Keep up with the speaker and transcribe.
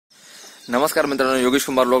नमस्कार मित्रांनो, योगेश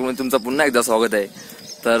कुंभार ब्लॉग मध्ये तुमचं पुन्हा एकदा स्वागत आहे।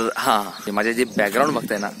 तर हां, माझे जे बॅकग्राऊंड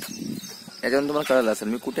बघताय ना, याच्यावरून तुम्हाला कळलं असेल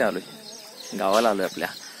मी कुठे आलोय। गावाला आलोय आपल्या।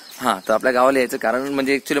 हां, तर आपल्या गावाला यायचं कारण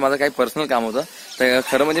म्हणजे ऍक्च्युली माझं काही पर्सनल काम होतं। तर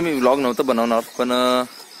खरं म्हणजे मी व्लॉग नव्हतं बनवणार, पण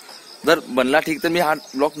जर बनला ठीक तर मी हा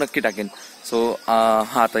व्लॉग नक्की टाकेन। सो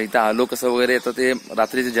हां, तर इथं आलो कसं वगैरे, तर ते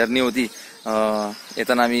रात्रीची जर्नी होती।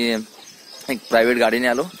 येताना आम्ही एक प्रायव्हेट गाडीने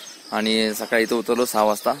आलो आणि सकाळी इथं उतरलो 6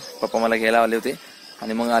 वाजता। पप्पा मला घ्यायला आले होते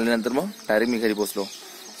आणि मग आल्यानंतर मग डायरेक्ट मी घरी पोहोचलो।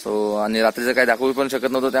 सो आणि रात्रीचं काय दाखवू पण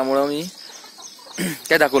शकत नव्हतं, त्यामुळे मी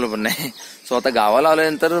काय दाखवलं पण नाही। सो आता गावाला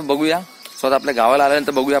आल्यानंतर बघूया, स्वतः आपल्या गावाला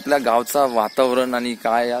आल्यानंतर बघूया आपल्या गावचा वातावरण। आणि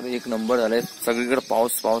काय यार, एक नंबर झालंय, सगळीकडे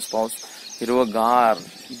पाऊस पाऊस पाऊस, हिरवगार,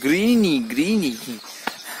 ग्रीनी ग्रीनी।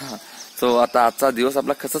 सो आता आजचा दिवस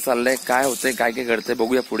आपला कसं चाललंय, काय होतंय, काय काय घडतंय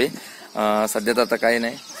बघूया पुढे। सध्या तर आता काही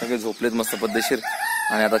नाही, सगळे झोपलेत मस्त पद्धतशीर।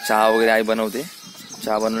 आणि आता चहा वगैरे आई बनवते,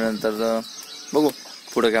 चहा बनवल्यानंतर बघू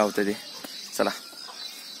पुढे काय होतंय ते। चला,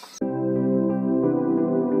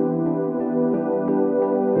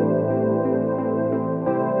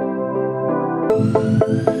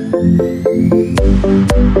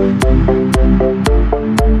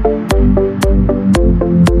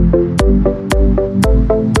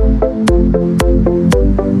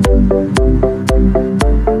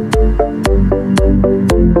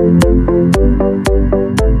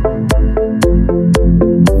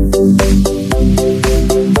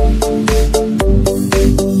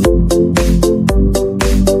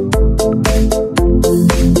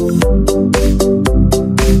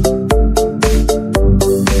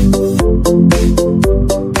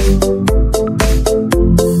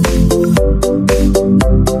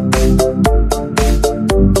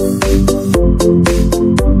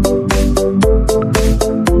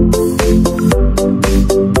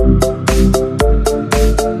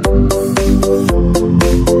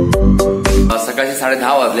 सकाळचे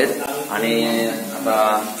 10:30 वाजलेत आणि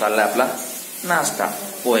आता चाललाय आपला नाश्ता,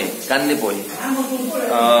 पोहे, कांदे पोहे।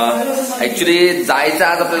 ऍक्च्युली जायचं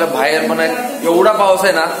आज आपल्याला बाहेर, पण एवढा पाऊस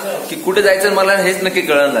आहे ना की कुठे जायचं मला हेच नक्की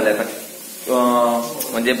कळण झालंय आता।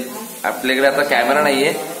 म्हणजे आपल्याकडे आता कॅमेरा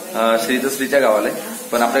नाहीये, श्रीच्या गावाला आहे,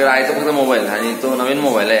 पण आपल्याकडे आहे तो फक्त मोबाईल, आणि तो नवीन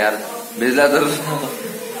मोबाईल आहे यार, भिजला तर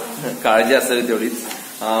काळजी असेल तेवढीच।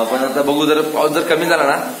 पण आता बघू, जर पाऊस जर कमी झाला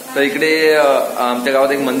ना तर इकडे आमच्या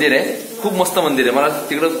गावात एक मंदिर आहे, खूप मस्त मंदिर आहे। मला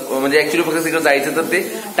तिकडं म्हणजे ऍक्च्युली फक्त तिकडे जायचं तर ते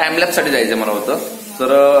टाइमलॅप्स साठी जायचं मला होतं।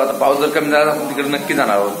 तर आता पाऊस जर कमी झाला तर तिकडे नक्की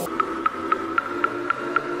जाणार आहोत।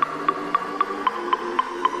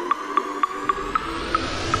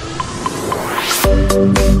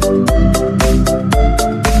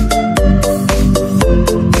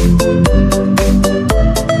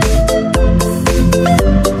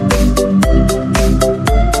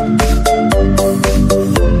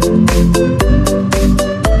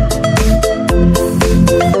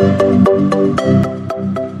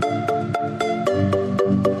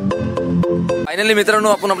 फायनली मित्रांनो,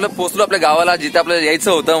 आपण आपलं पोहोचलो आपल्या गावाला, जिथे आपल्याला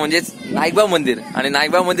यायचं होतं, म्हणजे नाykba मंदिर। आणि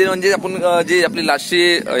नाykba मंदिर म्हणजे आपण जी आपली लास्टची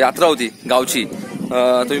यात्रा होती गावची,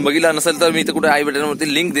 तुम्ही बघितला नसेल तर मी इथे कुठे आई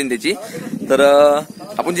बटनवरती लिंक देईन त्याची। तर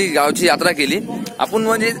आपण जी गावची यात्रा केली आपण,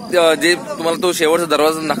 म्हणजे जे तुम्हाला तो शेवटचा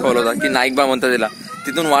दरवाजा दाखवला होता की नाykba म्हणतात त्याला,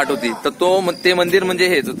 तिथून वाट होती, तर ते मंदिर म्हणजे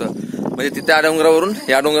हेच होतं। म्हणजे तिथे त्या डोंगरावरून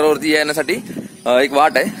या डोंगरावरती येण्यासाठी एक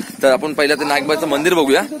वाट आहे। तर आपण पहिलं ते नाykबाचं मंदिर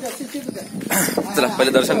बघूया। चला,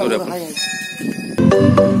 पहिले दर्शन करूया आपण।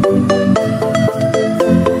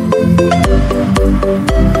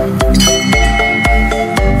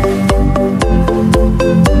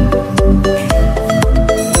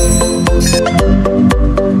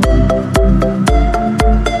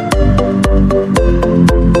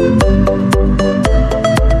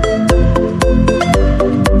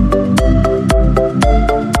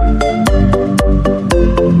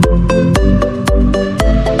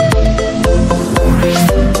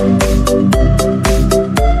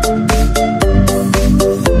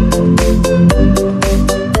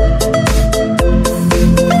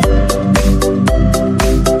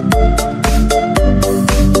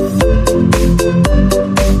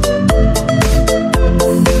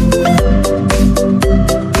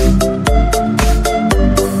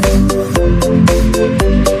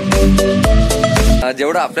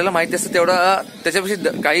 जेवढं आपल्याला माहिती असतं तेवढं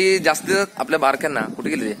त्याच्यापेक्षा काही जास्त आपल्या बारक्यांना, कुठे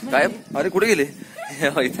गेले ते काय, अरे कुठे गेले,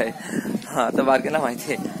 इथे आहे। हा, तर बारक्यांना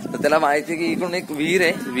माहिती आहे, तर त्याला माहिती आहे की इकडून एक विहीर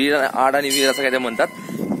आहे, विहीर आड आणि विहीर असं काय ते म्हणतात,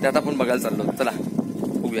 त्यात आपण बघायला चाललो। चला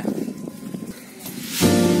बघूया।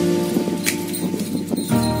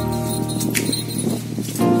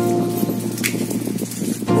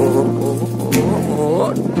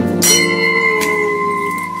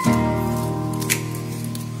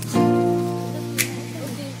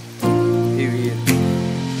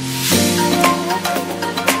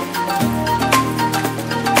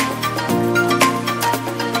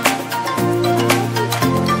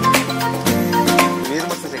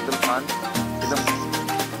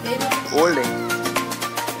 ओल्ड आहे